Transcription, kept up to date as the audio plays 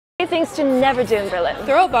Things to never do in Berlin.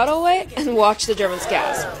 Throw a bottle away and watch the Germans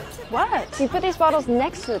gasp. What? You put these bottles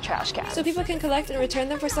next to the trash can. So people can collect and return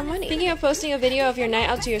them for some money. Thinking of posting a video of your night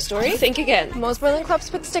out to your story? Think again. Most Berlin clubs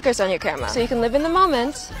put stickers on your camera, so you can live in the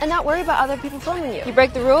moment and not worry about other people filming you. You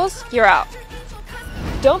break the rules, you're out.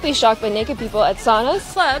 Don't be shocked by naked people at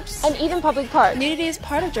saunas, clubs, and even public parks. Nudity is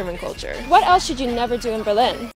part of German culture. What else should you never do in Berlin?